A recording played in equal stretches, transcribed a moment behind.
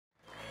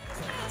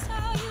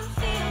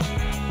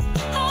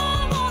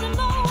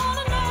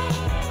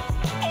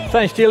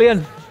Thanks,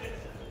 Julian.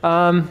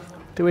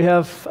 Do we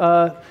have...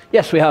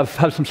 yes, we have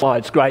some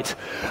slides. Great.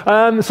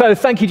 So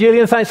thank you,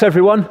 Julian. Thanks,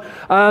 everyone.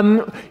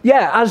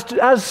 As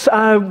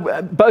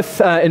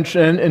both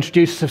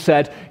introducers have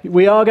said,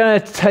 we are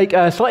going to take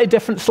a slightly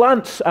different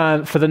slant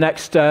for the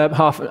next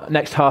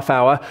half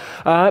hour,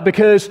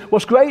 because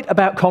what's great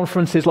about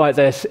conferences like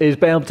this is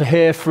being able to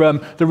hear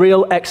from the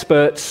real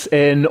experts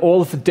in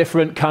all of the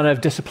different kind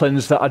of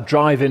disciplines that are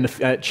driving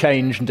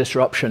change and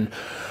disruption.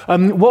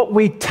 What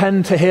we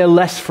tend to hear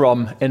less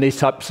from in these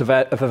types of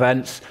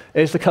events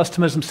is the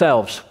customers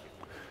themselves.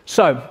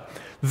 So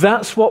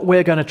that's what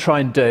we're going to try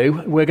and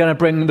do. We're going to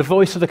bring the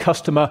voice of the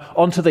customer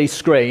onto these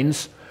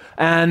screens,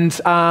 and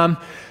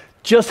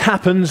just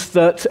happens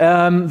that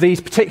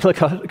these particular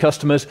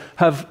customers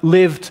have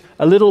lived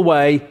a little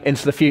way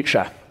into the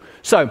future.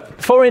 So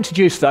before I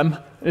introduce them,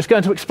 I'm just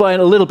going to explain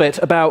a little bit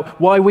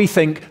about why we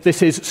think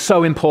this is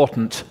so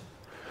important.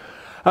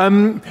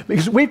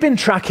 Because we've been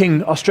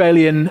tracking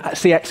Australian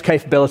CX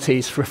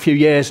capabilities for a few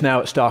years now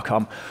at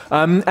Starcom,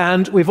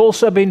 and we've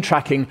also been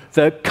tracking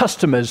the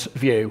customer's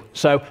view,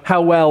 so how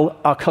well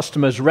our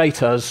customers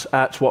rate us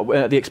at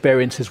the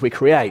experiences we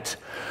create.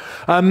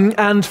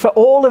 And for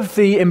all of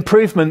the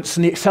improvements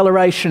and the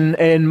acceleration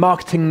in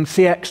marketing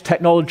CX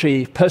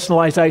technology,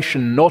 personalization,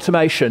 and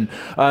automation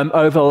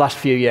over the last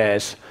few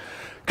years,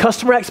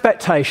 customer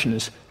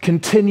expectations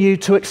continue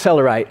to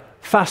accelerate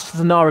faster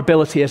than our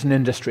ability as an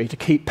industry to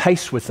keep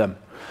pace with them,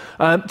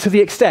 to the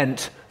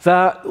extent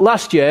that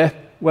last year,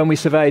 when we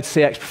surveyed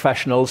CX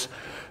professionals,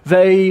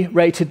 they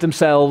rated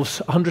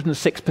themselves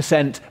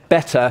 106%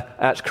 better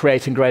at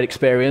creating great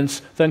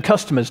experience than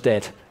customers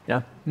did.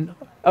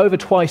 Over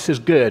twice as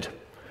good.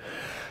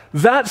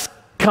 That's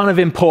kind of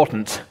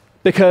important,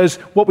 because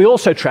what we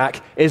also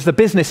track is the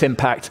business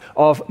impact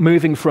of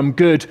moving from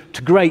good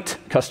to great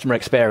customer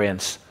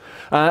experience.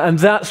 And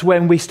that's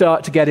when we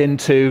start to get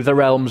into the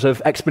realms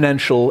of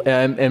exponential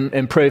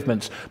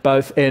improvements,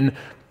 both in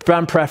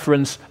brand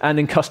preference and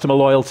in customer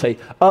loyalty,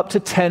 up to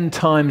 10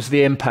 times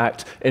the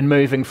impact in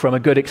moving from a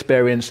good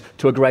experience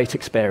to a great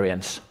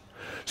experience.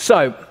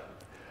 So,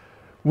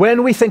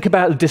 when we think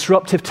about the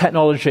disruptive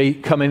technology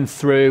coming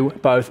through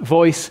both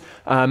voice,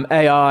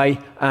 AI,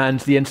 and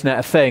the Internet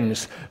of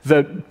Things,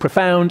 the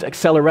profound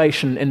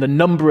acceleration in the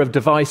number of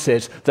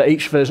devices that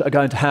each of us are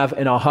going to have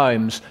in our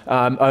homes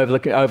over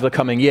the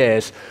coming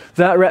years,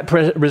 that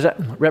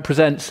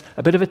represents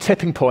a bit of a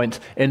tipping point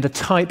in the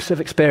types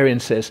of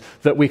experiences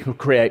that we can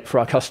create for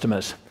our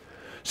customers.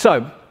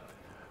 So,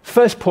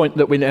 first point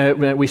that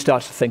we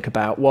started to think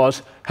about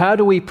was, how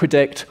do we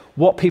predict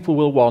what people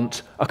will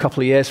want a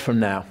couple of years from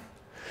now?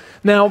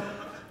 Now,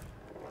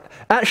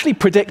 actually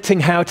predicting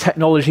how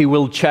technology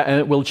will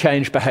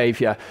change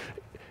behavior,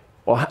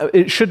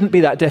 it shouldn't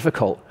be that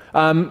difficult.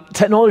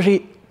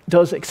 Technology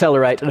does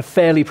accelerate at a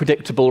fairly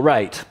predictable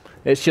rate.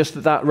 It's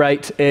just that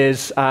rate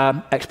is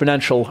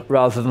exponential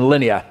rather than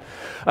linear.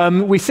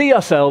 We see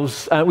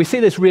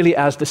this really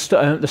as the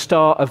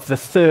start of the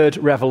third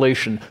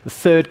revolution, the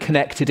third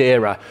connected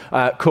era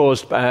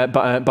caused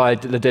by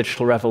the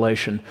digital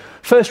revolution.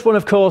 First one,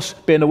 of course,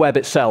 being the web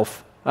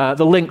itself.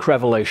 The link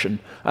revolution,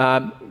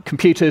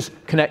 computers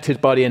connected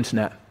by the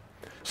internet.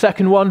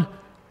 Second one,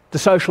 the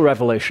social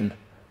revolution,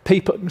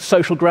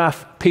 social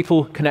graph,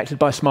 people connected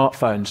by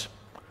smartphones.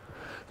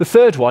 The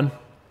third one,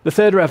 the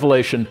third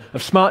revolution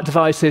of smart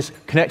devices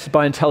connected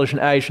by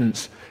intelligent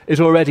agents,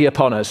 is already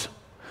upon us.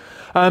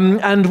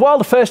 And while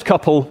the first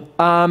couple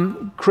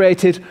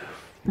created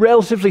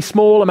relatively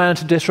small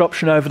amount of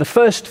disruption over the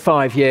first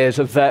 5 years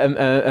of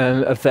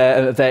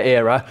their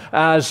era,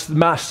 as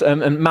mass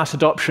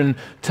adoption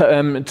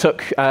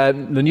took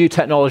the new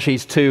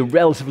technologies to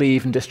relatively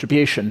even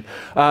distribution.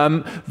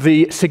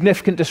 The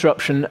significant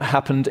disruption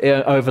happened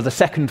over the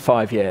second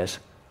 5 years.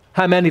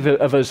 How many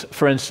of us,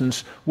 for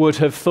instance, would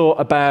have thought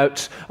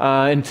about,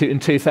 in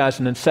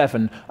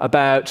 2007,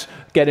 about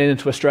getting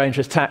into a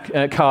stranger's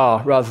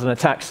car rather than a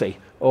taxi,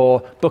 or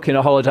booking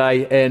a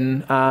holiday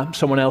in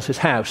someone else's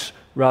house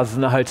rather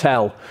than a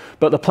hotel?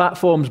 But the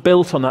platforms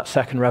built on that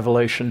second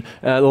revolution,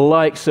 the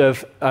likes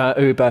of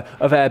Uber,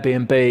 of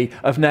Airbnb,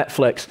 of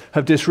Netflix,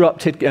 have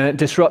disrupted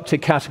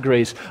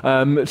categories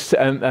over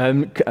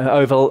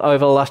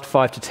the last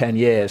 5 to 10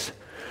 years.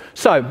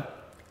 So,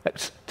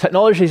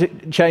 technology is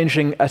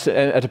changing at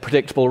a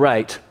predictable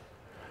rate.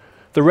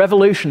 The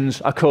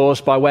revolutions are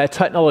caused by where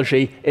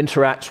technology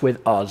interacts with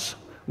us,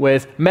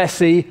 with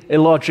messy,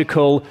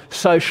 illogical,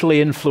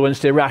 socially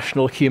influenced,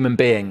 irrational human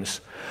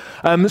beings.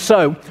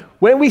 So,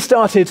 when we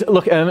started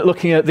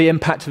looking at the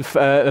impact of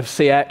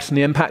CX and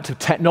the impact of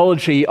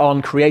technology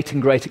on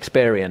creating great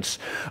experience,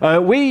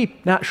 we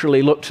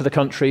naturally looked to the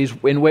countries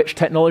in which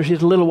technology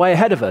is a little way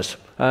ahead of us.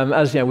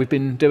 As we've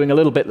been doing a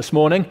little bit this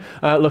morning,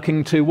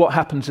 looking to what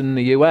happens in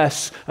the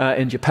US,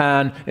 in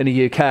Japan, in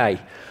the UK.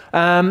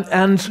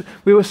 And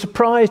we were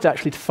surprised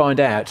actually to find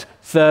out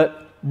that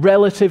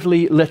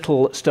relatively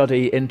little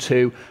study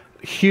into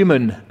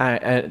human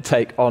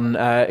take on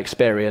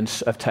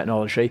experience of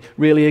technology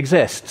really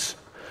exists.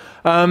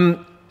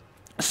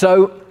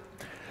 So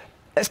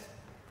it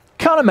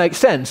kind of makes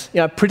sense.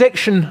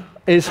 Prediction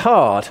is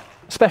hard,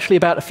 especially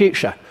about the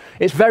future.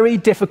 It's very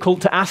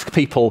difficult to ask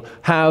people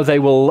how they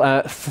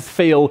will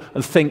feel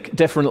and think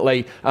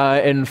differently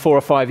in 4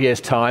 or 5 years'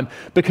 time,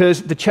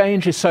 because the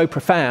change is so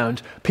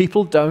profound,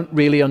 people don't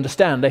really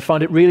understand. They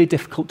find it really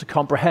difficult to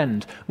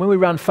comprehend. When we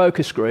ran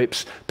focus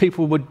groups,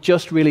 people were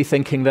just really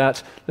thinking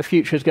that the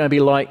future is going to be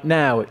like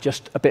now,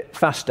 just a bit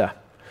faster.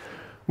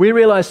 We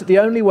realized that the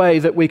only way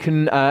that we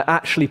can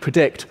actually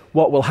predict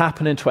what will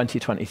happen in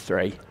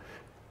 2023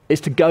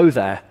 is to go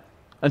there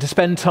and to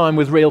spend time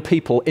with real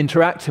people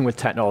interacting with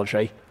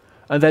technology,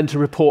 and then to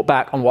report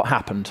back on what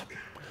happened.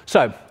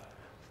 So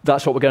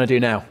that's what we're going to do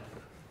now.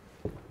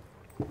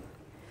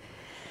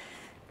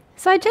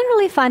 So I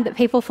generally find that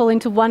people fall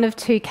into one of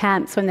two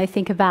camps when they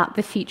think about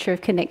the future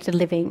of connected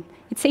living.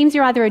 It seems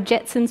you're either a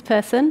Jetsons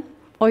person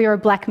or you're a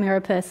Black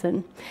Mirror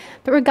person.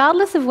 But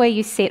regardless of where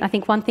you sit, I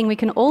think one thing we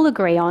can all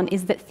agree on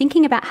is that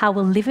thinking about how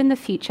we'll live in the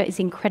future is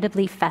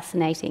incredibly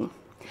fascinating.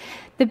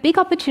 The big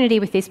opportunity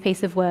with this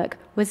piece of work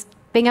was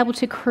being able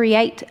to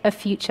create a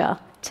future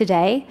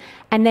today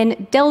and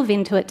then delve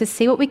into it to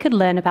see what we could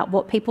learn about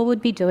what people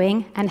would be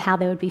doing and how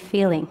they would be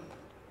feeling.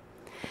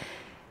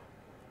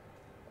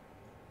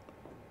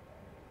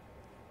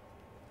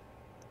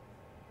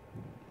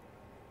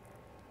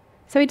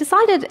 So we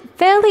decided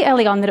fairly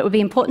early on that it would be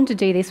important to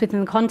do this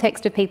within the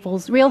context of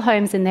people's real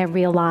homes and their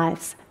real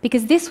lives,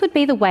 because this would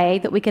be the way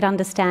that we could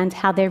understand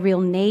how their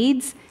real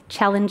needs,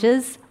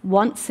 challenges,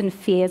 wants and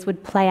fears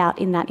would play out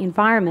in that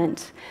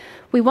environment.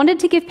 We wanted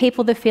to give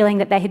people the feeling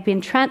that they had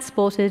been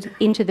transported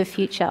into the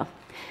future.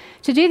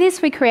 To do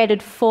this, we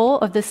created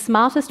 4 of the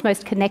smartest,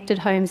 most connected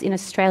homes in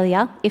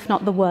Australia, if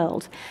not the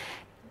world.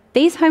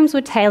 These homes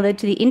were tailored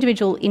to the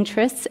individual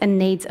interests and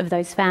needs of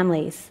those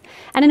families.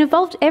 And it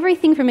involved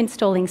everything from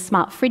installing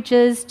smart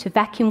fridges to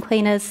vacuum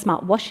cleaners,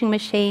 smart washing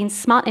machines,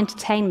 smart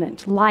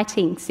entertainment,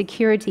 lighting,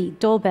 security,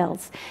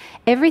 doorbells,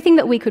 everything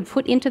that we could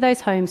put into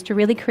those homes to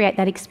really create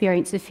that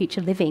experience of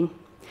future living.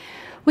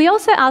 We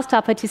also asked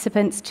our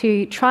participants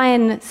to try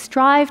and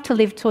strive to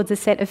live towards a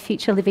set of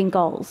future living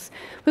goals.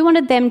 We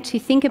wanted them to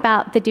think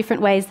about the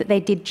different ways that they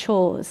did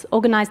chores,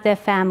 organised their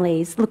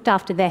families, looked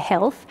after their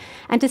health,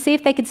 and to see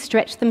if they could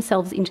stretch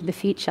themselves into the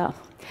future.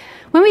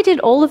 When we did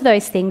all of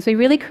those things, we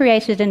really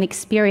created an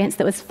experience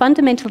that was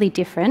fundamentally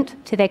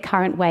different to their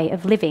current way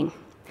of living.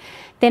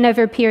 Then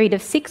over a period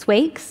of 6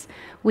 weeks,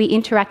 we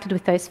interacted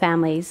with those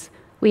families.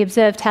 We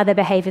observed how their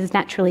behaviours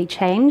naturally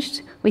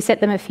changed, we set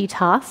them a few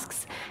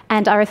tasks,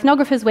 and our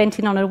ethnographers went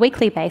in on a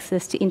weekly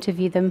basis to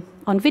interview them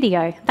on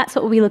video. That's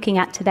what we'll be looking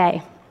at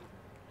today.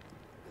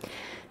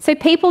 So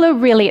people are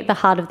really at the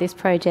heart of this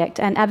project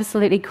and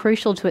absolutely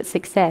crucial to its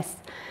success.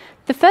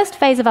 The first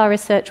phase of our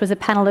research was a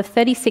panel of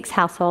 36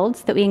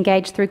 households that we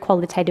engaged through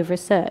qualitative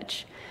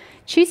research.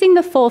 Choosing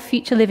the 4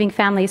 future living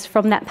families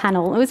from that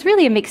panel, it was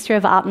really a mixture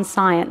of art and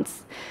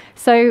science.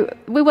 So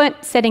we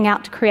weren't setting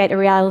out to create a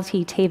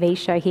reality TV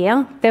show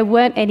here. There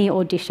weren't any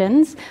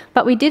auditions,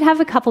 but we did have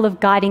a couple of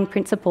guiding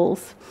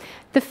principles.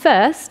 The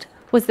first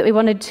was that we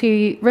wanted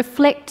to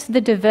reflect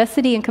the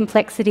diversity and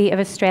complexity of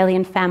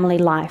Australian family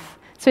life.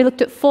 So we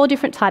looked at 4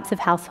 different types of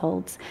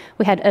households.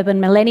 We had urban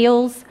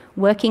millennials,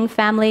 working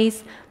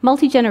families,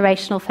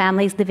 multi-generational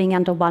families living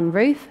under one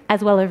roof,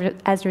 as well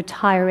as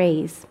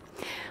retirees.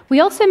 We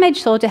also made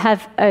sure to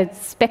have a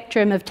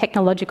spectrum of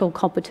technological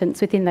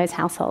competence within those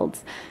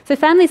households. So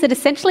families that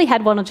essentially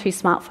had 1 or 2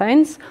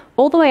 smartphones,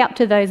 all the way up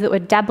to those that were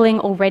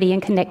dabbling already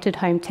in connected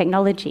home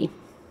technology.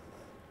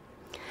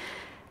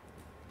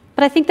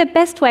 But I think the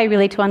best way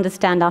really to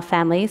understand our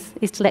families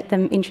is to let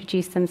them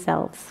introduce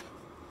themselves.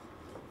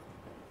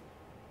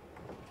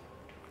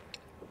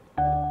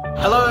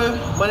 Hello,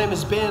 my name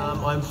is Ben.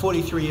 I'm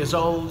 43 years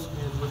old.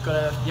 We've got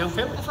a young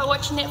family. If I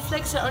watch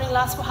Netflix, it only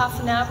lasts for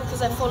half an hour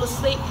because I fall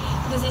asleep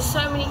because there's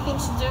so many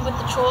things to do with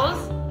the chores.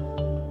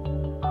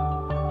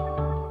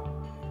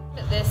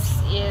 This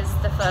is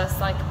the first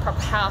proper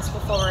house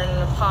before we're in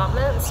an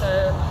apartment,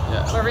 so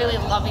we're really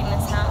loving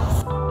this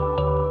house.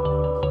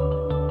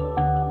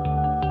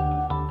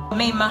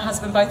 Me and my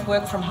husband both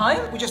work from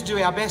home. We just do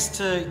our best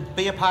to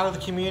be a part of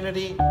the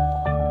community.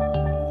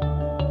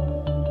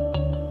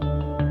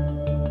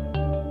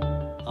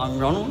 I'm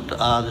Ronald,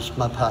 this is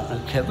my partner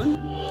Kevin.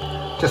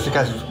 Just a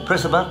case of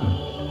press a button,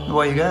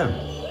 away you go.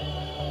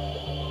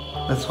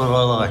 That's what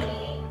I like.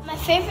 My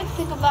favourite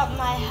thing about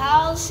my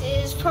house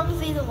is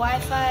probably the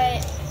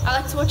Wi-Fi. I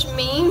like to watch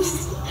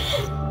memes.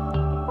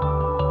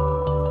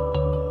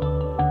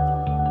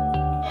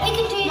 We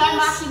can do this. No,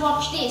 Marcy,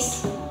 watch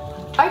this.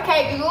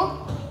 Okay,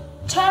 Google,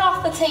 turn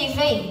off the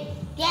TV.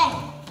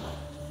 Yeah.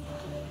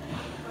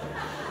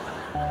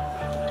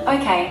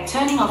 Okay,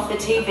 turning off the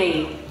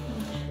TV.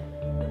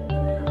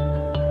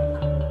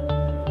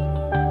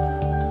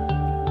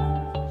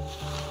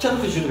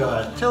 Television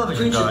guide.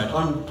 Television guide.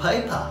 On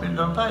paper. Printed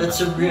on paper.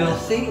 It's a real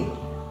thing.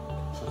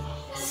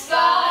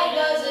 Sky,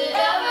 does it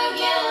ever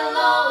get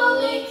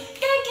lonely?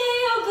 Thinking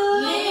you could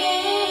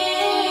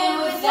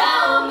live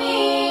without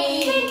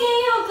me. Thinking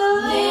you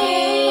could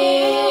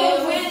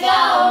live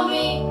without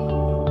me.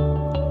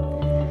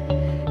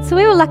 So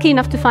we were lucky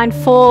enough to find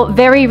 4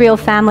 very real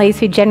families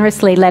who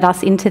generously let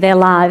us into their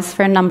lives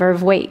for a number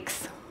of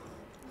weeks.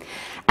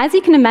 As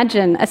you can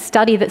imagine, a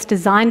study that's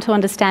designed to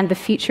understand the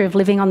future of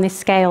living on this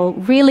scale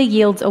really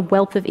yields a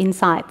wealth of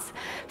insights,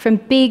 from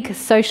big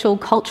social,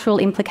 cultural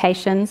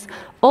implications,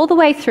 all the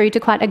way through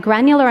to quite a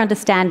granular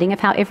understanding of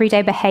how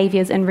everyday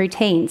behaviours and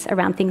routines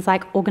around things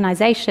like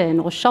organisation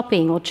or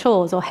shopping or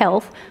chores or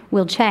health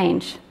will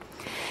change.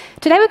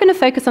 Today we're going to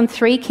focus on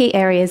 3 key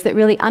areas that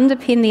really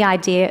underpin the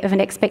idea of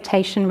an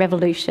expectation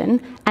revolution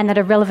and that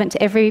are relevant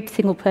to every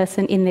single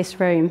person in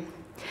this room.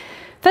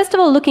 First of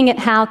all, looking at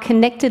how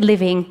connected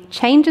living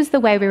changes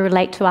the way we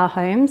relate to our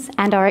homes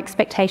and our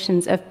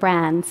expectations of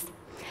brands.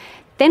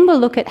 Then we'll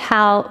look at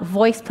how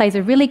voice plays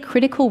a really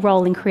critical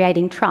role in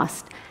creating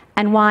trust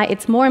and why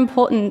it's more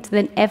important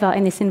than ever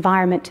in this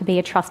environment to be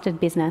a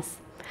trusted business.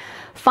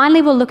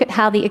 Finally, we'll look at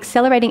how the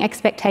accelerating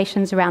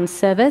expectations around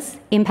service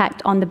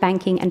impact on the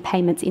banking and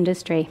payments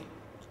industry.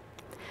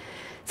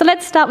 So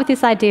let's start with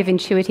this idea of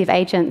intuitive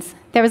agents.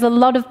 There is a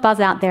lot of buzz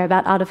out there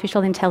about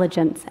artificial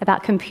intelligence,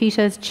 about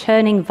computers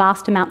churning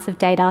vast amounts of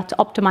data to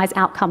optimise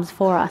outcomes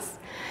for us.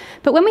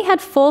 But when we had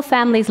 4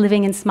 families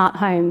living in smart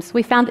homes,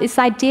 we found this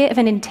idea of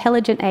an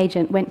intelligent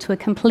agent went to a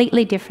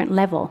completely different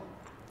level.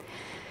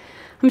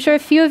 I'm sure a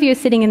few of you are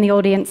sitting in the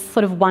audience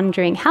sort of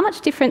wondering, how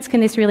much difference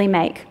can this really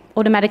make?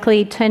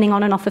 Automatically turning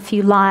on and off a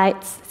few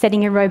lights,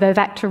 setting your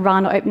RoboVac to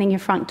run, or opening your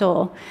front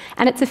door?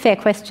 And it's a fair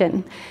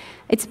question.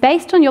 It's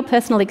based on your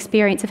personal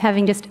experience of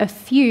having just a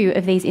few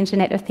of these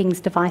Internet of Things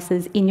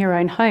devices in your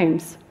own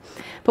homes.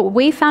 But what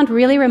we found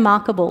really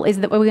remarkable is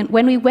that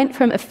when we went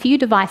from a few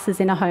devices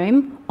in a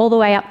home all the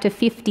way up to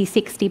 50,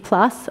 60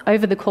 plus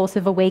over the course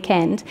of a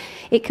weekend,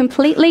 it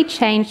completely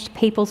changed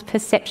people's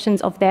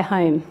perceptions of their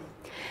home.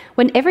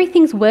 When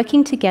everything's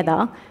working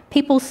together,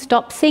 people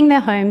stop seeing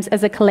their homes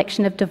as a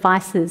collection of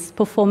devices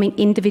performing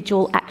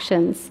individual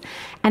actions,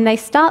 and they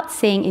start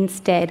seeing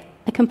instead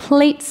a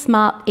complete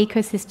smart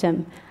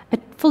ecosystem, a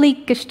fully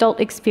gestalt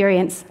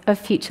experience of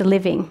future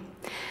living.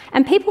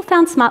 And people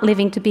found smart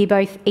living to be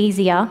both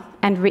easier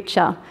and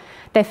richer.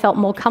 They felt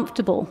more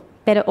comfortable,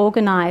 better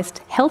organised,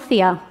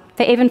 healthier,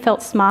 they even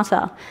felt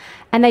smarter,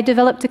 and they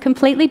developed a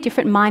completely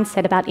different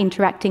mindset about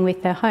interacting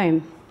with their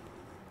home.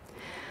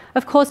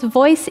 Of course,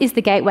 voice is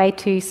the gateway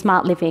to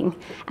smart living,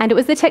 and it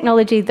was the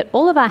technology that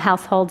all of our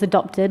households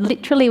adopted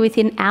literally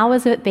within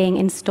hours of it being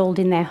installed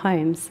in their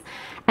homes.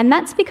 And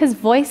that's because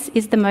voice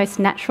is the most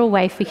natural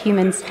way for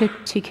humans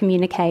to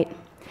communicate.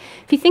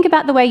 If you think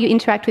about the way you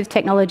interact with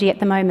technology at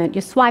the moment,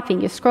 you're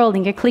swiping, you're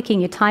scrolling, you're clicking,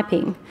 you're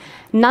typing.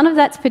 None of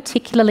that's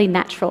particularly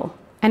natural,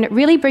 and it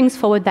really brings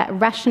forward that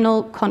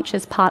rational,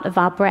 conscious part of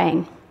our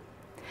brain.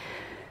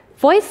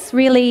 Voice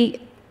really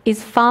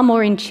is far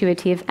more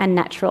intuitive and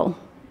natural.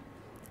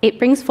 It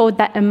brings forward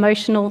that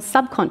emotional,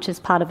 subconscious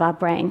part of our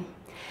brain.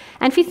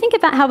 And if you think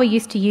about how we're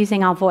used to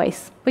using our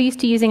voice, we're used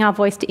to using our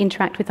voice to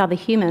interact with other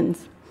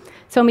humans.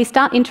 So when we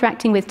start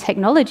interacting with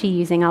technology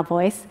using our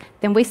voice,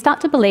 then we start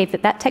to believe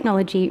that that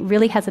technology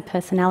really has a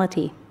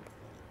personality.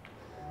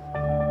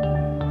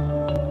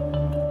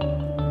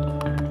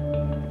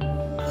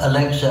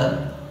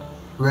 Alexa,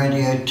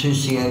 radio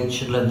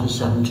 2CH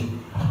 1170.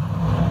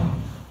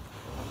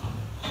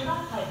 Should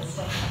I play the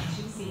station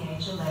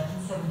 2CH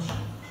 1170?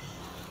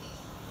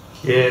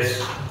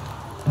 Yes.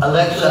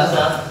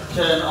 Alexa,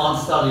 turn on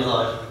study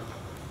light.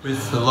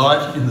 With the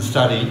light in the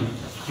study,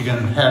 you're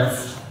going to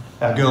have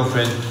our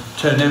girlfriend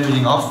turn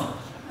everything off.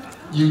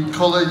 You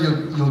call her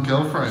your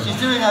girlfriend? She's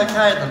doing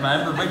okay at the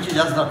moment, but when she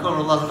doesn't, I call her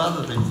a lot of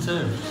other things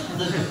too.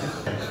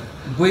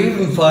 We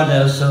even find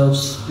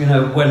ourselves,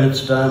 when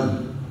it's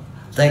done,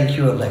 thank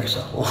you,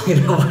 Alexa.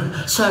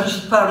 So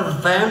she's part of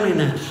the family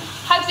now.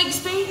 Hi,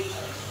 Bixby.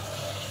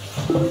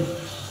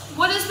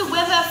 What is the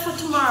weather for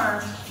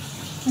tomorrow?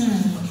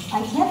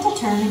 I can't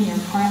determine your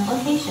current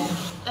location.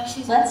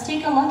 Let's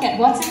take a look at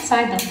what's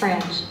inside the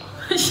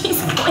fridge.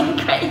 She's going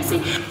crazy.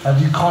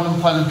 Have you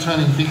contemplated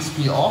turning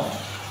Bixby off?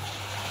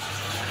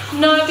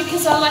 No,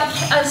 because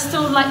I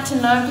still like to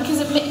know,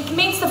 because it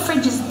means the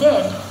fridge is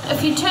dead.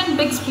 If you turn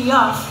Bixby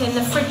off, then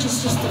the fridge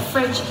is just a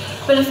fridge.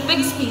 But if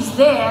Bixby's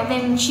there,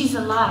 then she's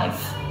alive.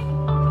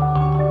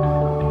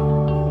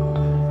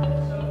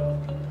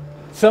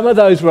 Some of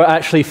those were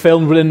actually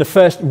filmed within the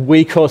first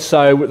week or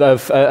so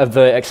of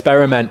the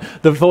experiment.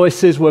 The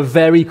voices were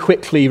very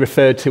quickly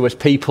referred to as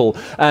people.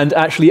 And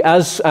actually,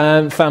 as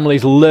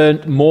families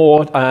learnt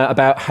more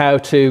about how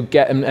to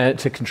get them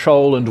to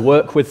control and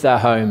work with their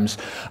homes,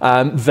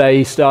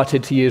 they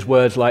started to use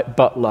words like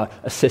butler,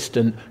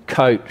 assistant,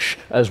 coach,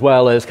 as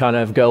well as kind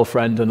of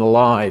girlfriend and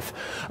alive.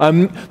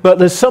 But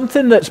there's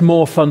something that's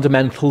more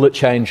fundamental that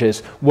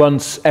changes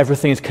once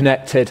everything is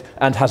connected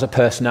and has a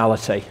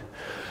personality.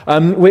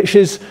 Which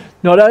is,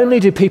 not only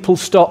do people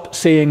stop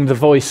seeing the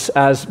voice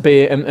as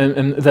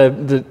being,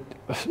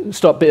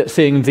 stop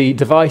seeing the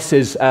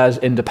devices as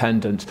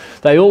independent,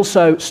 they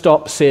also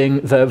stop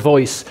seeing the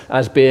voice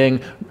as being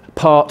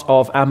part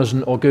of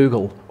Amazon or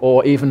Google,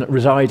 or even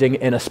residing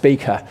in a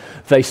speaker.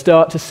 They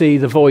start to see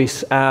the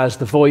voice as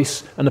the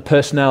voice and the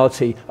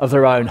personality of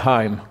their own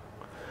home.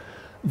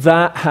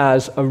 that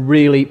has a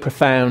really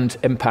profound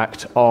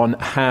impact on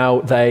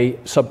how they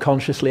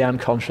subconsciously and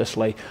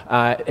consciously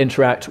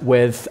interact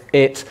with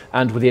it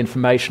and with the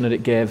information that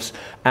it gives,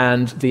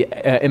 and the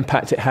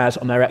impact it has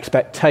on their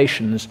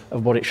expectations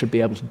of what it should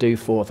be able to do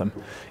for them.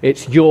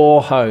 It's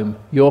your home,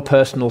 your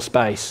personal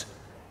space.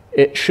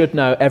 It should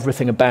know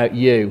everything about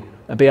you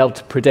and be able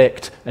to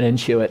predict and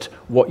intuit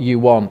what you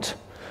want.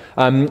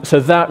 So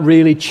that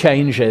really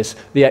changes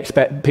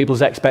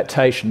people's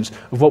expectations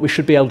of what we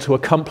should be able to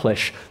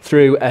accomplish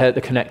through the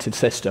connected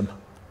system.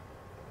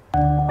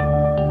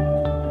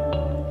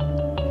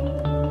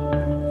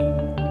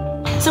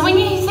 So when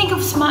you think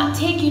of smart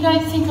tech, you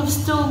don't think of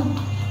still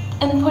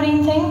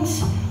inputting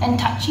things and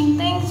touching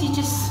things, you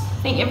just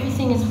think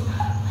everything is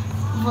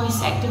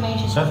voice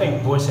activation. So I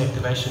think voice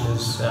activation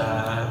is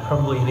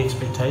probably an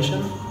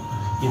expectation.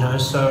 You know,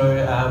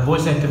 so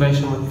voice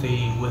activation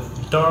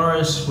with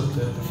Doris, with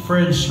the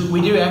fridge,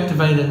 we do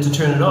activate it to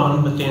turn it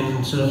on, but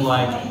then sort of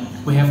like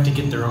we have to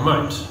get the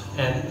remote,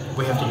 and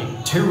we have to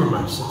get 2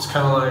 remotes. It's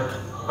kind of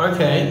like,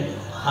 okay.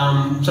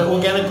 So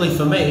organically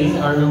for me,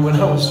 I remember when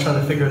I was trying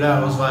to figure it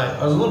out, I was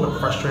a little bit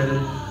frustrated.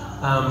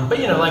 But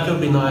you know, like it would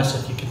be nice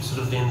if you could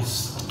sort of then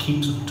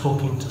keep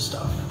talking to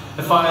stuff.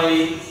 If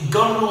I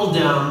got it all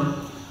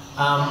down,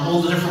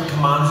 all the different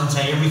commands, and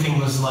say everything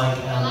was like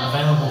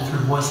available through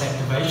voice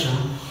activation,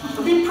 it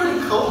would be pretty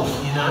cool,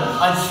 you know?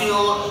 I'd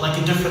feel like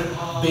a different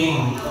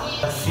being.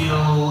 I'd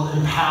feel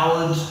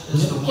empowered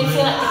is the word. You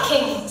feel like the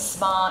king.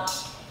 Smart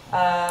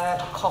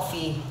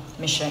coffee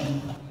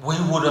machine. We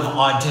would have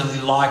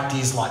ideally liked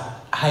is like,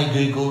 hey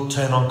Google,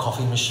 turn on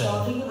coffee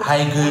machine.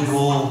 Hey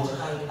Google,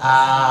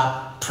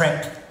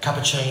 prep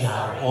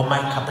cappuccino or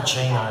make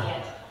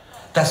cappuccino.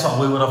 That's what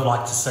we would have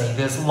liked to see.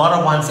 There's a lot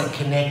of ones that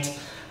connect.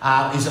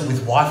 Is it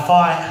with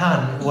Wi-Fi,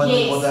 hun? Yes. Well,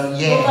 they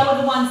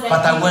were the ones that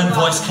but they weren't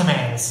voice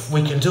commands.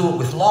 We can do it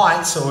with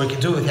lights, or we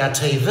can do it with our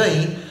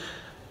TV.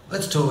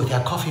 Let's do it with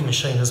our coffee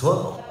machine as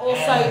well.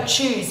 Also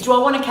choose, do I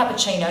want a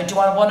cappuccino? Do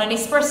I want an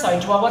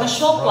espresso? Do I want a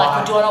short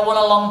black or do I want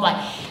a long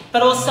black?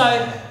 But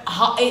also,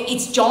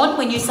 it's John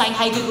when you're saying,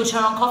 hey Google,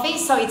 turn on coffee.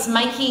 So it's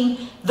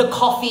making the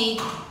coffee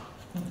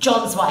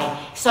John's way.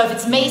 So if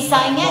it's me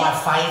saying it, my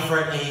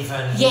favourite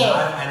even, you know,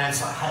 and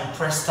it's like, hey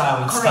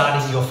presto, it's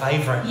starting your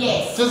favourite.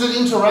 Yes. Does it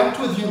interact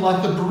with you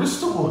like the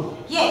barista would?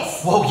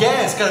 Yes. Well,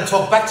 yeah, it's going to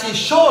talk back to you.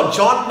 Sure,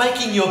 John,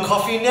 making your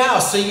coffee now.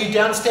 See you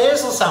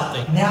downstairs or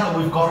something. Now that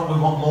we've got it,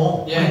 we want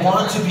more. Yeah. We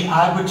want it to be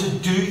able to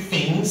do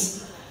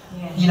things,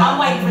 you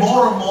know, and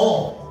more and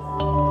more.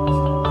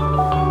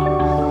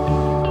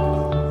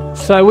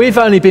 So we've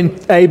only been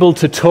able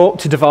to talk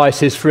to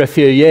devices for a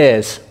few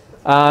years.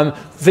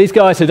 These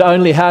guys had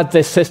only had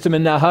this system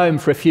in their home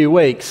for a few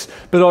weeks,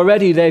 but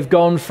already they've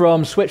gone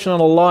from switching on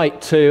a light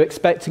to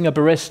expecting a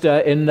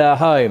barista in their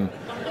home.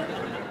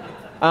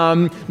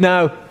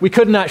 Now, we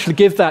couldn't actually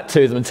give that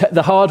to them.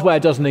 The hardware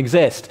doesn't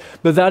exist,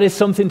 but that is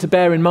something to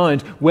bear in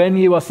mind when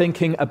you are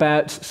thinking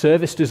about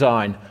service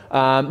design,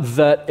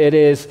 that it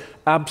is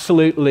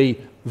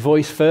absolutely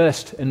voice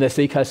first in this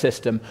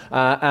ecosystem,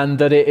 and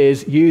that it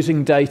is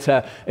using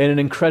data in an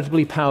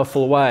incredibly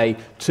powerful way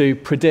to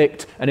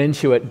predict and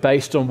intuit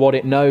based on what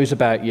it knows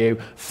about you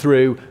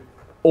through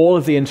all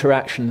of the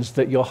interactions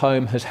that your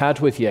home has had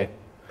with you.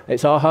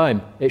 It's our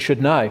home. It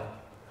should know.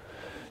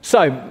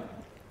 So,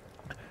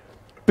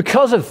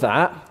 because of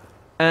that,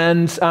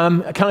 and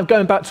kind of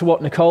going back to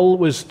what Nicole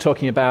was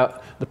talking about,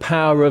 the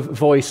power of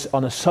voice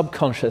on a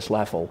subconscious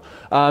level,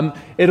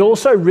 it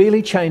also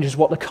really changes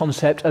what the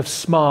concept of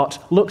smart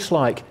looks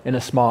like in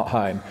a smart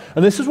home.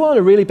 And this is one of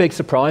the really big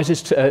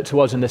surprises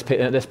to us in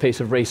this piece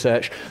of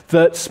research,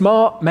 that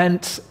smart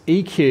meant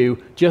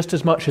EQ just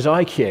as much as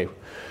IQ.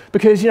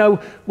 Because, you know,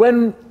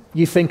 when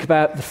you think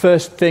about the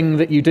first thing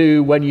that you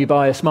do when you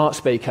buy a smart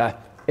speaker,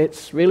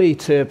 it's really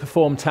to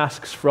perform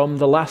tasks from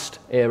the last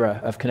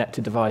era of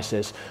connected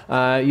devices.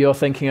 You're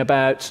thinking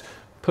about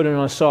putting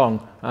on a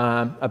song,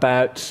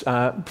 about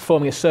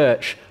performing a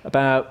search,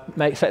 about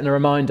setting a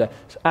reminder,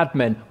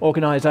 admin,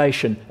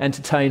 organisation,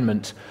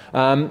 entertainment.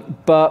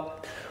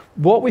 But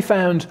what we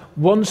found,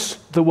 once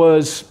there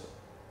was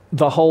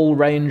the whole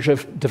range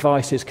of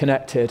devices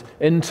connected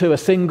into a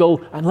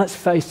single, and let's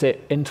face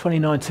it, in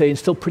 2019,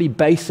 still pretty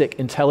basic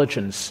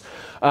intelligence,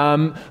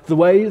 the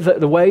ways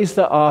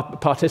that our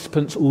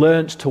participants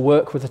learnt to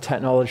work with the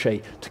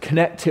technology, to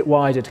connect it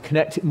wider, to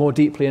connect it more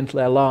deeply into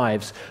their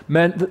lives,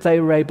 meant that they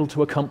were able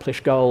to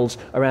accomplish goals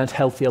around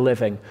healthier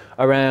living,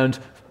 around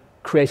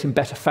creating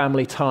better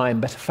family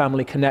time, better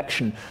family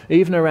connection,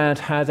 even around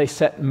how they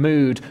set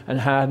mood and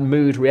how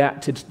mood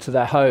reacted to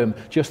their home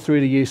just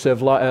through the use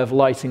of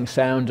lighting,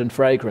 sound and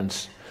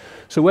fragrance.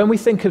 So when we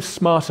think of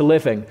smarter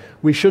living,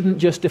 we shouldn't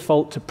just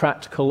default to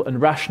practical and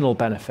rational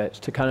benefits,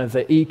 to kind of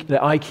the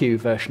IQ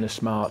version of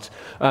smart.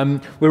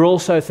 We're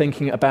also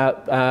thinking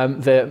about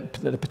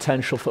the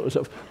potential for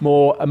sort of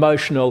more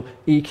emotional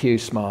EQ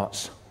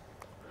smarts.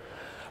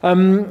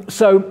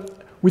 So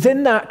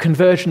within that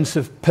convergence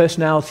of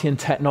personality and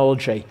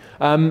technology,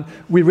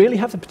 we really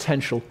have the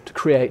potential to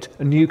create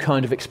a new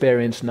kind of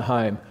experience in the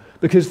home,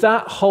 because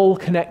that whole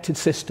connected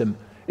system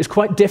is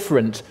quite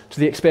different to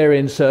the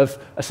experience of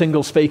a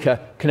single speaker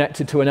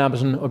connected to an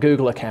Amazon or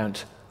Google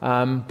account.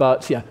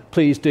 But yeah,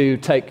 please do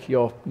take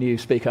your new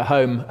speaker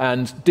home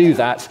and do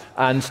that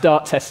and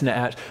start testing it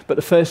out. But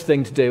the first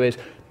thing to do is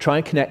try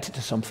and connect it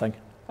to something.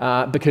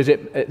 Because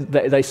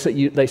they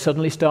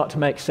suddenly start to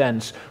make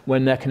sense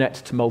when they're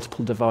connected to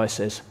multiple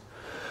devices.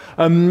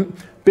 Being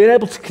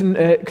able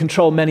to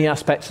control many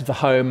aspects of the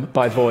home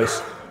by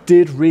voice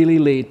did really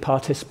lead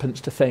participants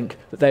to think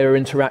that they were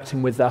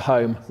interacting with their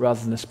home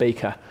rather than a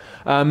speaker.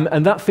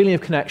 And that feeling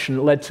of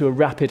connection led to a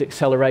rapid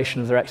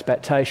acceleration of their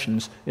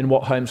expectations in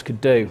what homes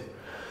could do.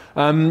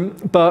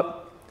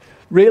 But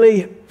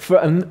really,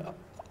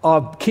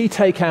 our key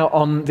takeout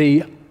on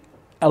the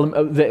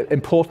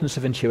importance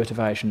of intuitive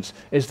agents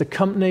is the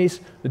companies,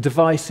 the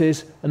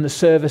devices, and the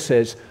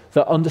services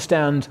that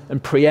understand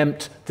and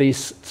preempt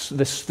this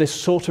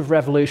sort of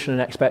revolution in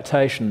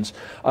expectations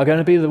are going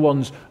to be the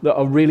ones that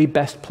are really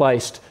best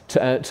placed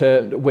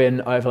to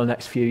win over the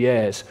next few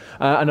years.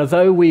 And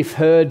although we've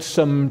heard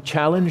some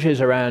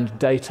challenges around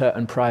data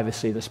and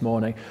privacy this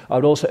morning, I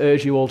would also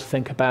urge you all to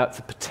think about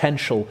the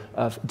potential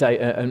of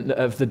data and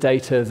of the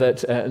data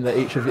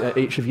that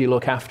each of you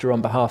look after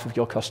on behalf of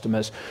your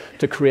customers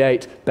to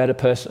create better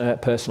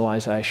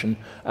personalization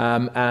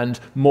and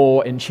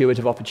more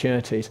intuitive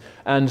opportunities.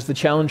 And the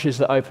challenges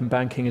that open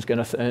banking is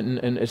going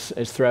to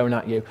is thrown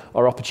at you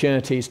are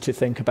opportunities to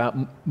think about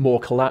more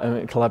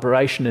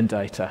collaboration in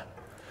data.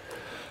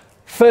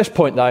 First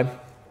point, though,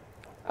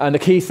 and the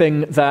key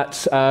thing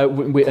that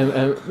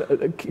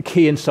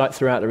key insight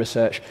throughout the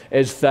research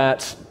is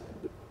that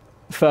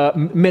for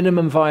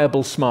minimum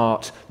viable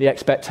smart, the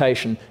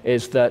expectation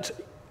is that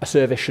a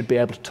service should be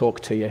able to talk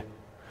to you.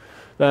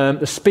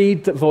 The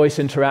speed that voice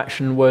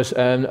interaction was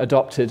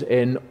adopted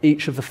in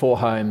each of the 4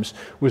 homes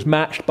was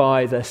matched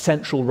by the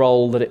central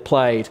role that it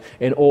played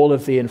in all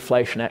of the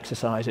inflation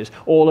exercises,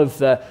 all of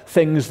the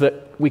things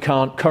that we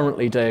can't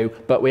currently do,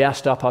 but we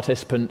asked our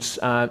participants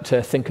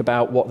to think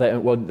about what they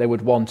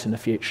would want in the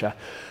future.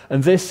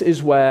 And this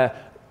is where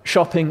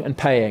shopping and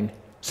paying,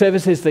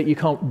 services that you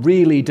can't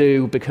really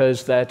do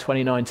because they're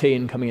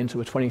 2019 coming into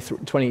a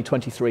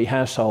 2023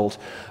 household,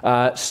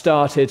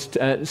 started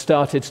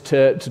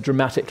to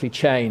dramatically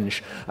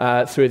change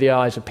through the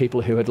eyes of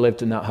people who had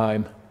lived in that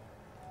home.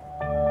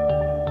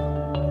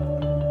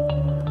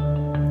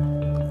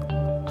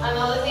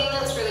 Another thing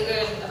that's really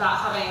good about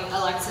having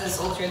Alexas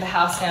all through the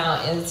house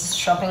now is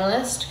shopping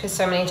list, because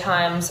so many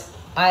times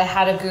I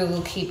had a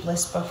Google Keep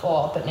list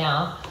before, but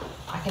now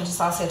I can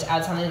just ask it to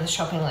add something to the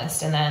shopping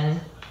list, and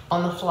then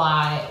on the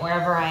fly,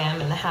 wherever I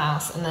am in the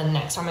house, and then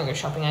next time I go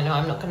shopping, I know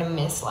I'm not going to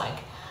miss like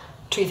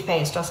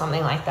toothpaste or something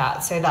like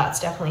that. So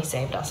that's definitely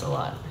saved us a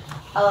lot.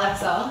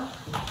 Alexa,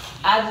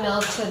 add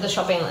milk to the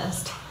shopping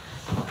list.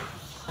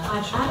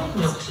 I've added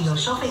milk to your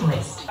shopping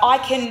list. I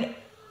can,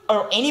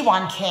 or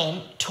anyone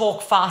can,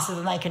 talk faster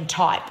than they can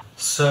type.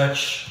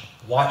 Search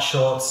white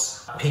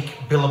shorts, pick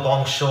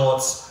Billabong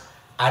shorts,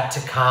 add to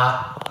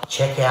cart,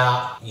 check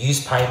out,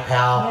 use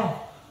PayPal,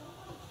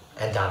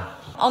 and done.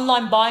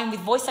 Online buying with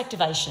voice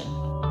activation.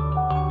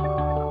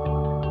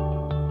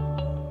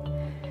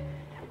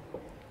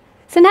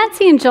 So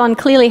Nancy and John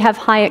clearly have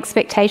high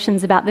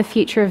expectations about the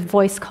future of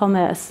voice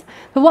commerce.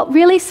 But what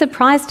really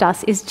surprised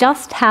us is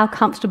just how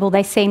comfortable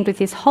they seemed with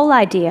this whole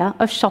idea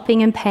of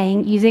shopping and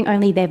paying using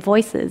only their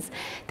voices.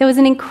 There was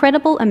an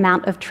incredible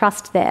amount of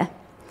trust there.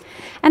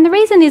 And the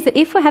reason is that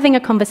if we're having a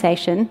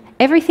conversation,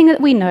 everything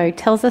that we know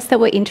tells us that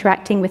we're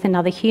interacting with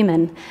another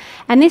human.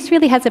 And this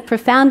really has a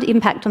profound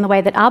impact on the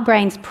way that our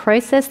brains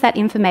process that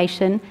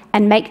information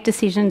and make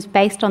decisions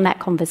based on that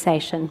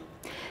conversation.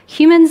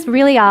 Humans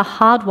really are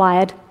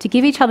hardwired to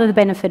give each other the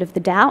benefit of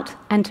the doubt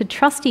and to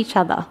trust each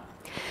other.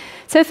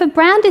 So if a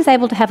brand is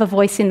able to have a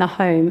voice in the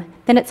home,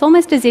 then it's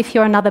almost as if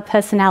you're another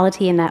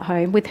personality in that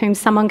home with whom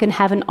someone can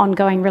have an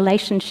ongoing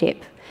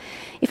relationship.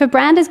 If a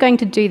brand is going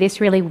to do this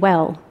really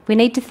well, we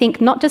need to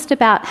think not just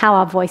about how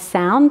our voice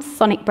sounds.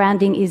 Sonic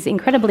branding is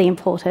incredibly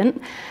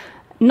important.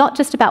 Not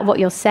just about what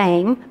you're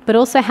saying, but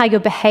also how you're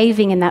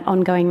behaving in that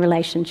ongoing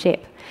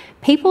relationship.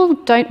 People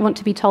don't want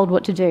to be told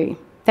what to do.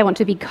 They want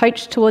to be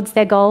coached towards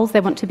their goals,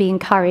 they want to be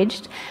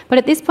encouraged, but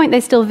at this point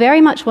they still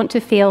very much want to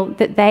feel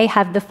that they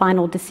have the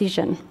final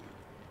decision.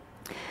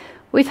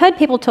 We've heard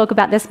people talk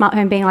about their smart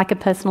home being like a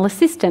personal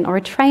assistant or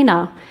a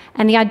trainer,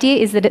 and the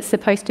idea is that it's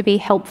supposed to be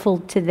helpful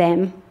to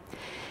them.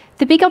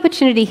 The big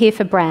opportunity here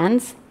for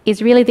brands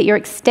is really that you're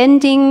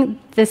extending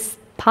this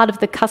part of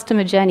the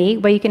customer journey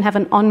where you can have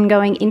an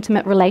ongoing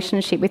intimate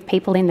relationship with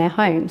people in their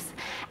homes.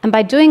 And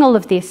by doing all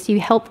of this,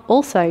 you help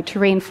also to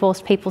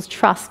reinforce people's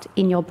trust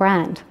in your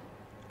brand.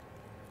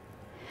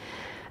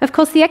 Of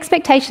course, the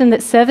expectation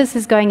that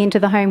services going into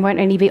the home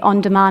won't only be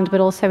on demand but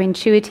also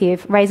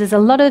intuitive raises a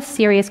lot of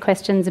serious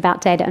questions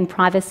about data and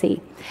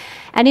privacy.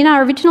 And in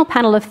our original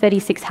panel of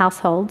 36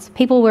 households,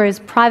 people were as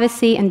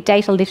privacy and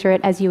data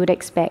literate as you would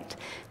expect.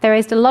 They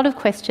raised a lot of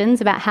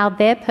questions about how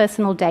their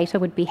personal data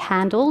would be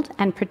handled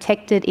and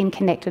protected in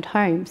connected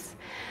homes.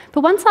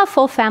 But once our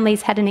 4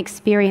 families had an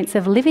experience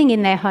of living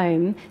in their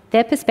home,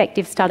 their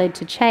perspective started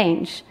to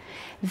change.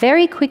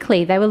 Very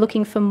quickly, they were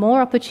looking for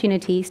more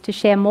opportunities to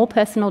share more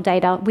personal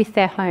data with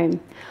their home,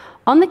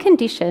 on the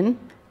condition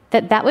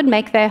that that would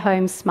make their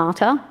home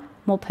smarter,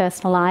 more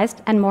personalised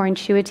and more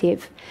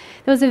intuitive.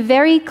 There was a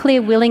very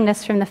clear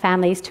willingness from the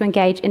families to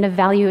engage in a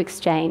value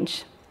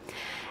exchange.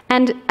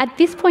 And at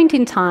this point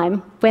in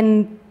time,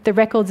 when the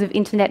records of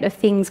Internet of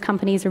Things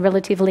companies are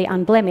relatively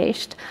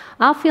unblemished,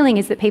 our feeling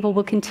is that people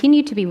will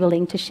continue to be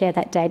willing to share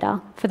that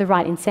data for the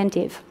right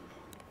incentive.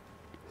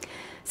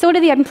 So what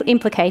are the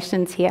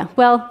implications here?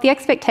 Well, the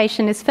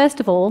expectation is, first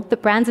of all,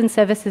 that brands and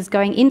services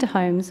going into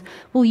homes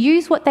will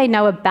use what they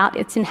know about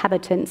its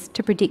inhabitants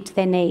to predict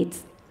their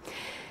needs.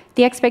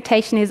 The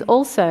expectation is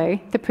also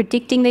that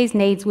predicting these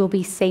needs will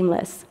be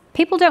seamless.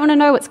 People don't want to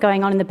know what's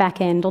going on in the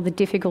back end or the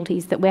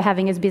difficulties that we're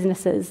having as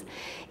businesses.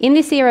 In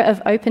this era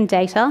of open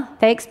data,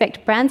 they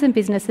expect brands and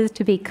businesses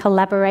to be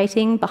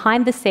collaborating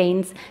behind the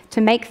scenes to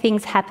make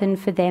things happen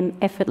for them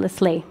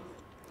effortlessly.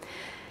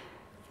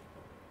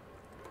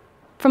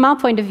 From our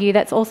point of view,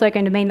 that's also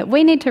going to mean that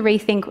we need to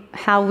rethink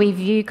how we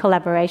view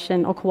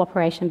collaboration or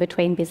cooperation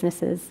between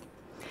businesses.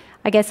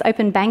 I guess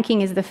open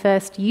banking is the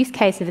first use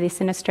case of this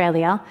in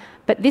Australia,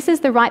 but this is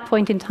the right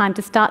point in time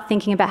to start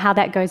thinking about how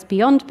that goes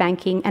beyond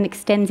banking and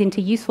extends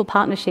into useful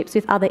partnerships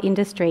with other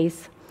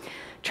industries.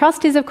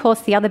 Trust is, of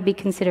course, the other big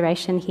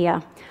consideration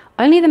here.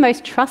 Only the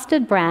most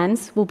trusted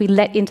brands will be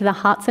let into the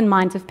hearts and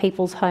minds of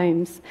people's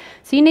homes,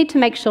 so you need to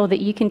make sure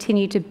that you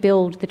continue to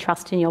build the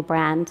trust in your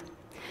brand.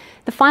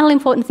 The final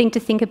important thing to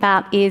think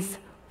about is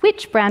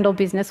which brand or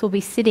business will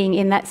be sitting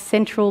in that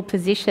central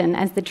position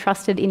as the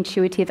trusted,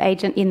 intuitive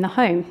agent in the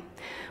home.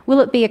 Will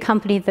it be a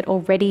company that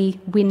already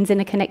wins in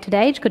a connected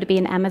age? Could it be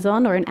an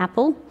Amazon or an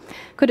Apple?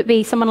 Could it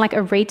be someone like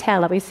a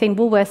retailer? We've seen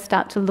Woolworths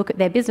start to look at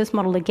their business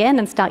model again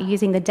and start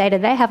using the data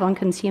they have on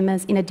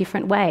consumers in a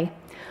different way.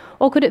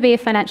 Or could it be a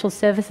financial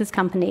services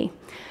company?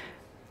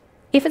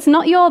 If it's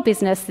not your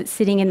business that's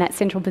sitting in that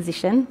central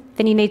position,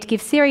 then you need to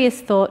give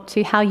serious thought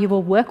to how you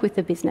will work with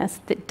the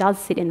business that does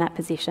sit in that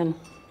position.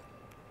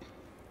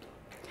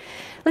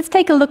 Let's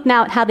take a look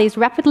now at how these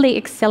rapidly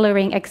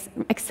accelerating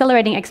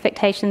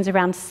expectations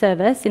around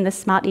service in the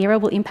smart era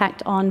will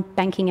impact on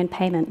banking and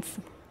payments.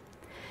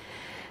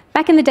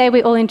 Back in the day,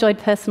 we all enjoyed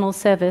personal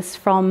service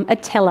from a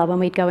teller when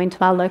we'd go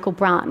into our local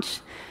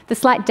branch. The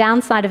slight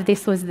downside of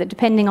this was that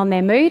depending on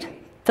their mood,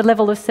 the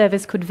level of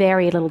service could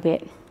vary a little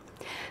bit.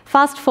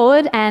 Fast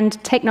forward,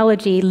 and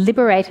technology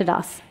liberated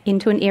us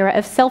into an era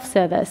of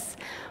self-service.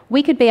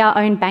 We could be our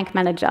own bank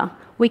manager.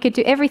 We could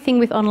do everything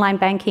with online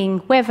banking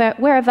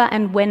wherever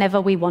and whenever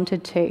we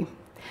wanted to.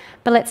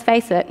 But let's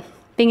face it,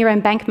 being your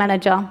own bank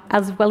manager,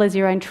 as well as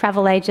your own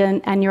travel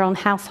agent and your own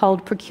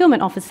household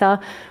procurement officer,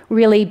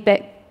 really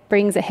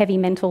brings a heavy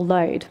mental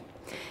load.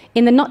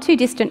 In the not too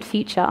distant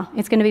future,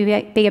 it's going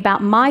to be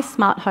about my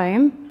smart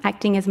home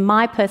acting as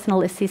my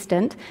personal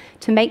assistant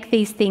to make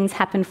these things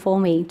happen for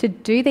me, to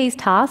do these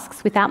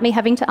tasks without me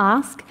having to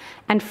ask,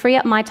 and free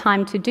up my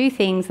time to do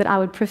things that I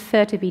would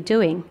prefer to be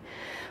doing.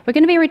 We're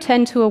going to be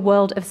returned to a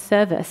world of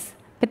service,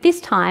 but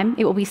this time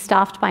it will be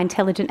staffed by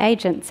intelligent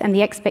agents, and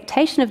the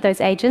expectation of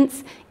those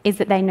agents is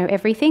that they know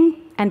everything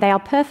and they are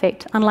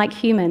perfect, unlike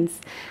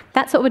humans.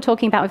 That's what we're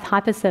talking about with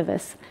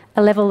hyperservice,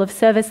 a level of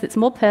service that's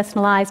more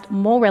personalised,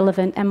 more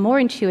relevant and more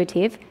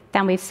intuitive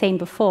than we've seen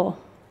before.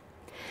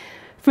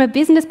 From a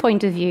business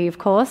point of view, of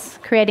course,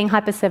 creating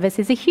hyperservice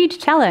is a huge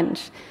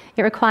challenge.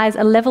 It requires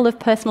a level of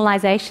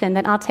personalisation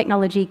that our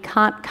technology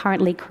can't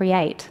currently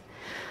create.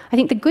 I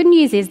think the good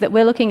news is that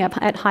we're looking at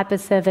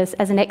hyperservice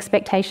as an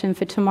expectation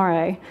for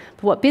tomorrow.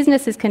 But what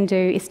businesses can do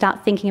is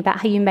start thinking about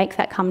how you make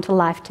that come to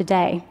life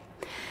today.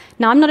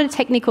 Now, I'm not a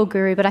technical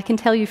guru, but I can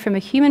tell you from a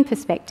human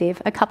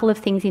perspective a couple of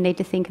things you need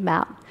to think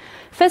about.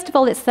 First of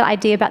all, it's the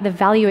idea about the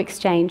value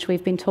exchange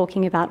we've been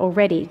talking about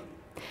already.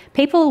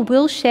 People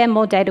will share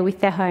more data with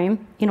their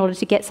home in order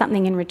to get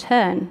something in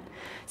return.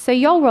 So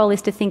your role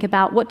is to think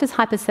about, what does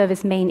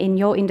hyperservice mean in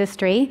your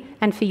industry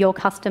and for your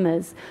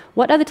customers?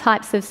 What are the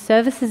types of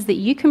services that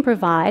you can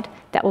provide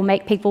that will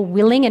make people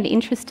willing and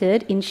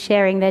interested in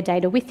sharing their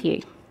data with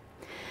you?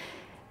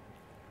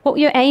 What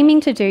you're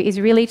aiming to do is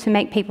really to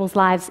make people's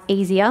lives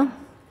easier,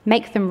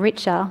 make them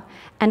richer,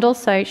 and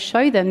also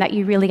show them that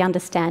you really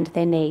understand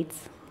their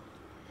needs.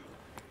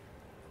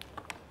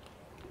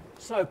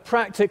 So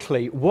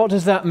practically, what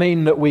does that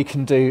mean that we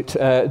can do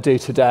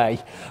today?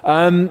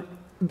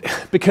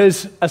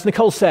 Because, as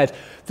Nicole said,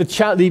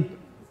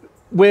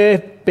 we're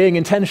being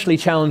intentionally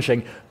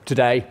challenging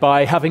today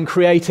by having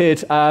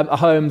created a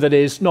home that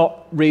is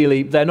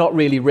they're not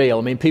really real.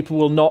 I mean, people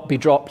will not be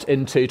dropped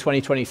into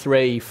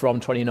 2023 from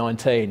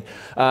 2019.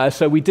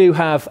 So we do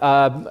have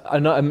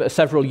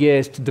several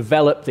years to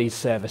develop these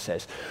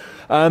services.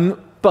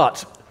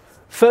 But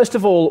first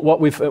of all, what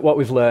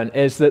we've learned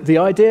is that the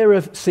idea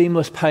of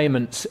seamless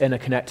payments in a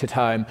connected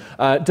home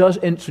does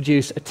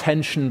introduce a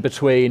tension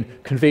between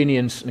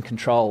convenience and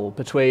control,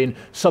 between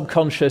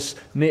subconscious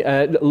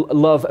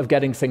love of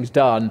getting things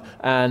done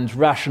and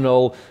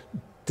rational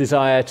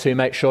desire to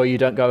make sure you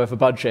don't go over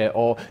budget,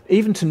 or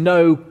even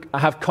to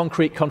have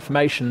concrete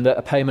confirmation that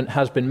a payment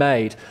has been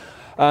made.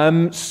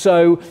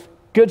 So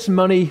goods and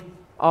money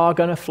are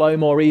going to flow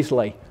more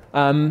easily.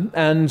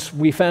 And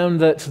we found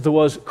that there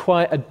was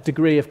quite a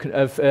degree of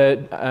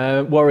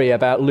worry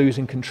about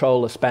losing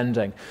control of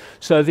spending.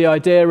 So the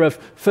idea of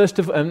first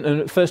of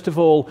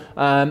all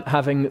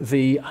having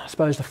the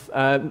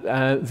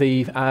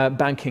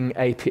banking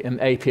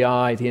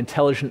API, the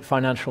intelligent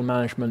financial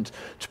management,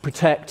 to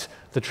protect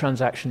the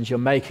transactions you're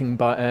making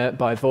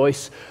by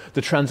voice,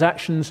 the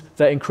transactions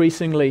that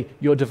increasingly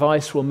your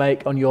device will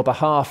make on your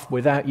behalf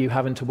without you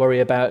having to worry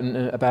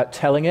about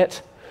telling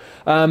it.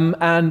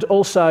 And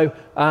also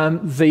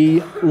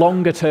the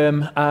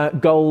longer-term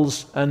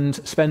goals and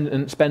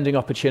spending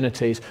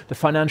opportunities, the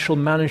financial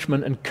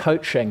management and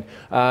coaching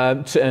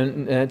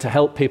to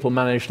help people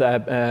manage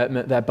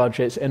their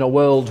budgets in a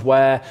world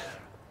where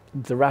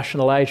the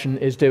rational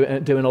agent is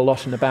doing a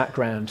lot in the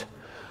background.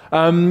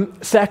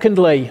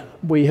 Secondly,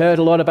 we heard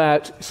a lot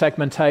about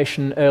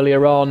segmentation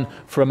earlier on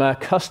from a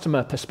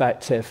customer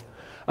perspective.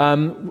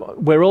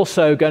 We're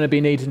also going to be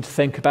needing to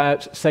think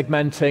about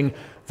segmenting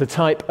the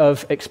type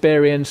of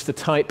experience, the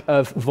type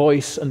of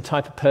voice and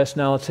type of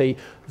personality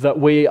that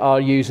we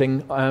are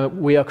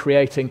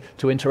creating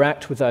to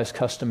interact with those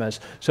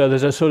customers. So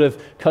there's a sort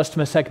of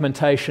customer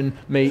segmentation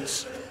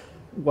meets,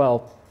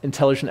 well,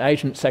 intelligent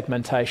agent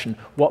segmentation.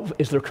 What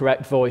is the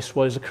correct voice?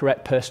 What is the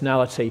correct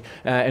personality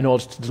in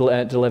order to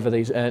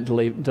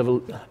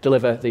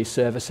deliver these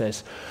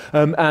services?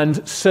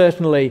 And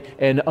certainly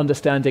in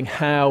understanding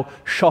how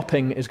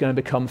shopping is going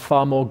to become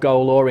far more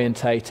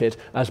goal-orientated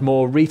as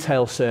more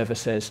retail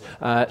services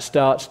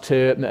start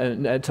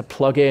to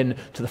plug in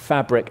to the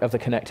fabric of the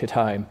connected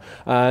home.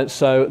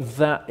 So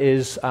that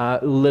is a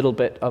little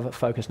bit of a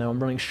focus now. I'm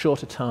running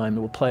short of time.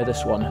 We'll play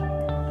this one.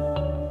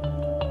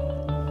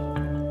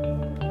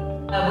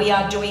 We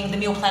are doing the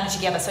meal planner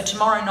together. So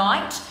tomorrow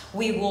night,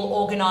 we will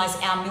organise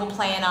our meal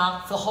planner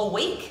for the whole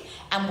week,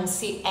 and we'll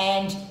sit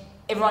and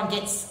everyone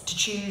gets to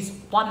choose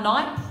one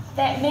night.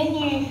 That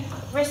menu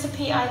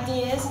recipe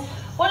ideas,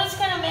 what it's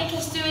going to make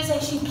us do is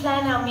actually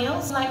plan our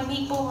meals, like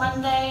meatball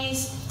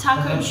Mondays,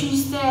 taco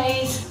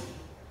Tuesdays.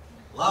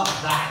 Love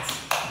that.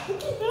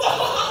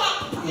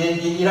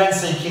 you don't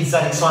see kids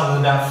that excited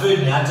about food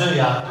now, do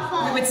you?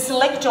 We would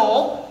select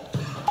all,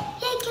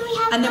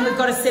 and then we've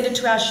got to set it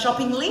to our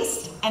shopping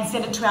list and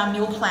set it to our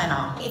meal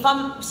planner. If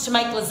I'm to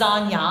make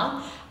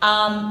lasagna,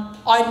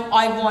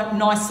 I want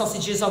nice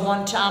sausages, I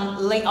want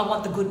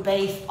the good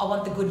beef, I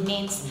want the good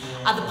mince.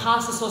 The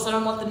pasta sauce, I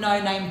don't want the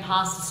no-name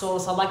pasta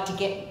sauce. I like to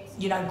get,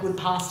 good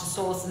pasta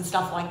sauce and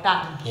stuff like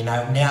that.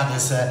 Now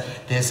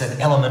there's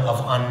an element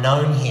of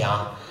unknown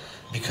here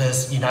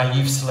because,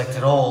 you've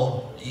selected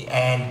all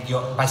and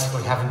you're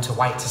basically having to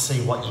wait to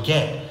see what you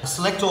get.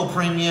 Select all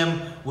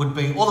premium would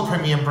be all the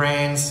premium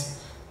brands.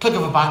 Click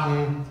of a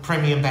button,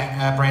 premium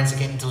brands are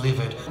getting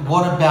delivered.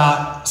 What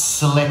about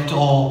select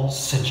all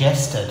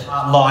suggested?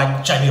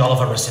 Like Jamie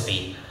Oliver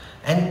recipe.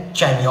 And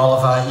Jamie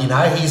Oliver,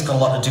 he's got a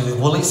lot to do with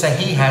Woolies, so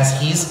he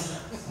has his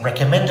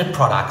recommended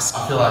products.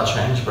 I feel I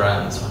changed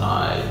brands when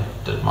I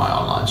did my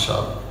online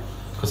shop.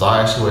 Because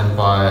I actually went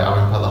by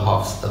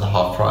the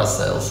half price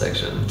sales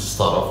section to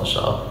start off the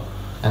shop.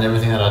 And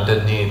everything that I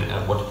did need,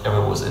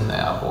 whatever was in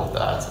there, I bought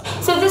that.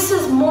 So this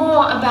is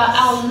more about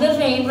our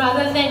living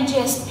rather than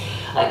just,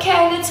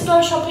 okay, let's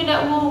go shopping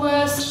at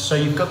Woolworths. So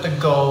you've got the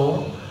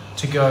goal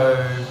to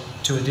go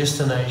to a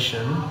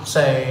destination,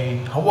 say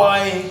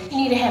Hawaii. You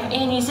need to have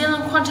Air New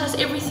Zealand Qantas,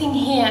 everything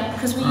here,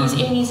 because we use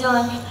Air New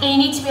Zealand. And you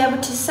need to be able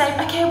to say,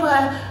 okay,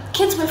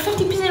 kids, we're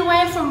 50%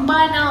 away from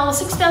buying our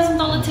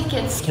 $6,000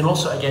 tickets. You can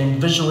also, again,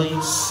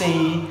 visually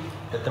see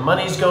that the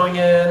money's going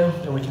in,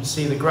 and we can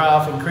see the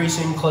graph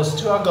increasing closer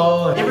to our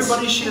goal. And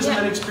everybody shares in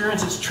that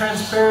experience. It's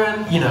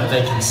transparent.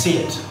 They can see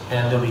it,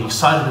 and they'll be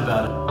excited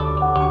about it.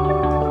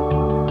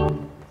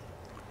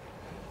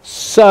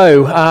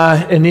 So,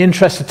 in the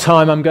interest of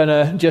time, I'm going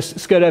to just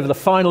skirt over the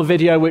final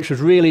video, which was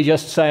really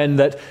just saying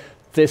that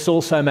this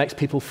also makes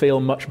people feel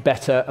much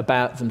better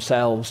about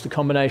themselves. The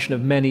combination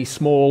of many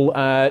small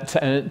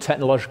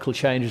technological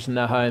changes in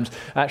their homes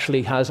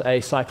actually has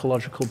a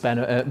psychological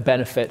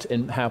benefit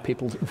in how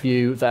people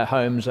view their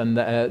homes and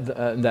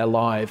their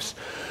lives.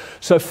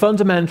 So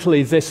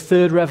fundamentally, this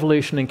third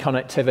revolution in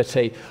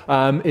connectivity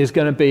is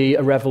going to be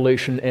a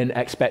revolution in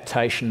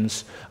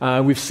expectations.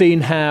 We've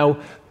seen how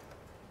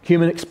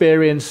human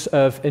experience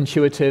of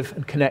intuitive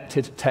and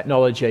connected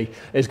technology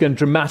is going to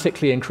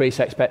dramatically increase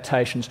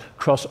expectations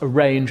across a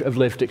range of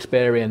lived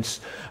experience.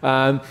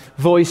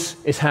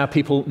 Voice is how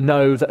people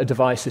know that a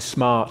device is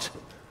smart.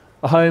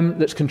 A home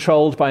that's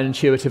controlled by an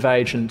intuitive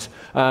agent,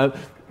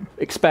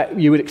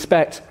 you would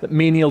expect that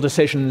menial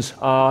decisions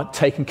are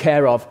taken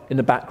care of in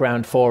the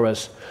background for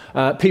us.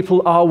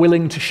 People are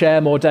willing to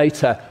share more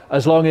data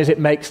as long as it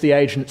makes the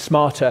agent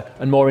smarter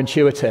and more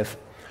intuitive.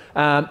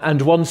 And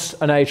once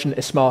an agent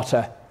is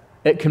smarter,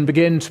 it can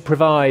begin to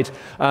provide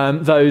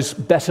those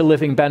better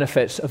living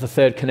benefits of the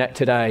third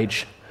connected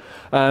age.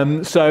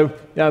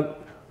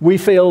 We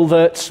feel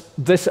that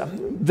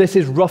this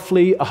is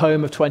roughly a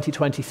home of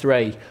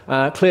 2023.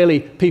 Clearly,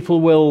 people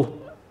will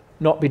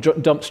not be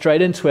dumped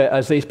straight into it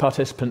as these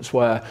participants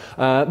were,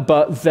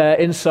 but their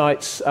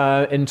insights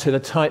into the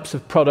types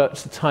of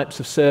products, the types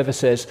of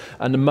services,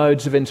 and the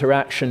modes of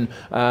interaction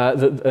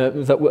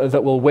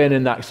that will win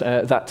in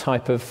that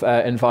type of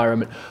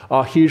environment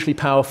are hugely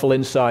powerful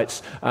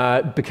insights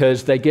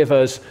because they give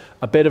us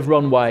a bit of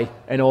runway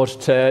in order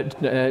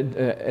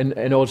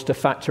to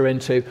factor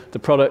into the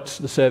products,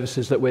 the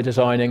services that we're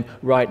designing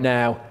right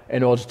now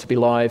in order to be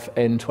live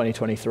in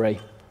 2023.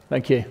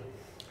 Thank you.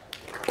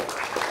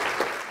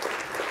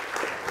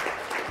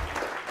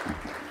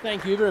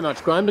 Thank you very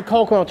much, Graeme.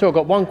 Nicole Conroy, I've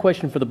got one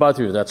question for the both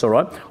of you, if that's all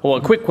right. Well,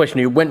 a quick question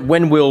to you.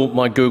 When will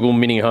my Google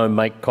Mini Home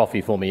make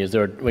coffee for me?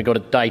 We got a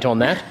date on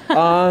that?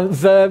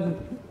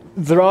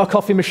 There are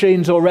coffee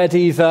machines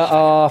already that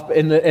are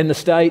in the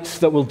States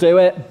that will do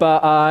it,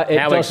 but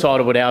how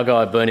excited would our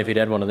guy have been if he'd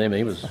had one of them?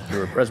 He was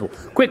irrepressible.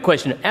 Quick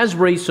question. As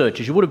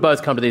researchers, you would have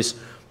both come to this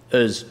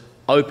as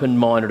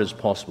open-minded as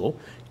possible.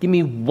 Give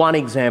me one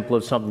example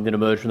of something that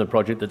emerged from the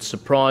project that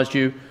surprised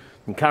you,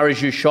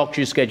 encouraged you, shocked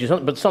you, scared you,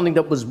 but something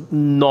that was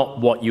not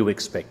what you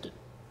expected.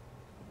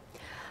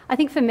 I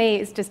think for me,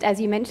 it's just,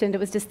 as you mentioned, it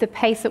was just the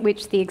pace at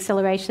which the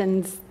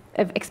accelerations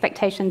of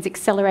expectations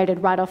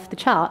accelerated right off the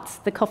charts.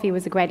 The coffee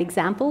was a great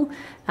example,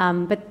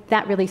 but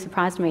that really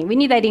surprised me. We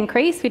knew they'd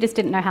increase, we just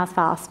didn't know how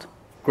fast.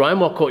 Graeme,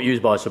 what caught you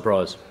by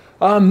surprise?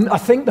 I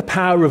think the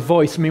power of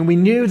voice. I mean, we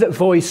knew that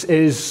voice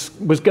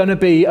was going to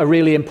be a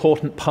really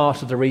important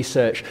part of the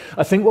research.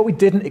 I think what we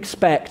didn't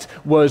expect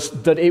was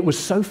that it was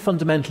so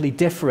fundamentally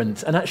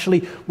different. And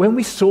actually, when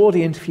we saw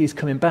the interviews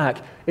coming back,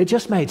 it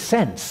just made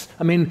sense.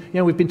 I mean,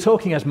 we've been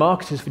talking as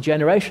marketers for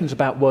generations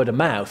about word of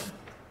mouth,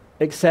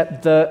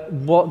 except that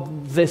what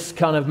this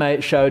kind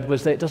of showed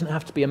was that it doesn't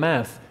have to be a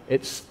mouth.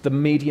 It's the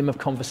medium of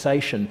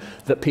conversation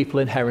that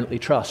people inherently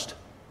trust.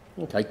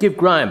 Okay, give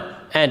Graeme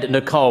and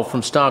Nicole from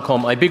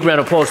Starcom a big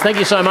round of applause. Thank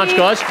you so much,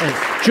 guys.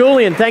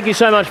 Julian, thank you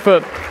so much for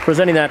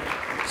presenting that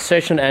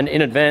session, and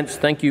in advance,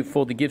 thank you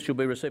for the gifts you'll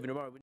be receiving tomorrow.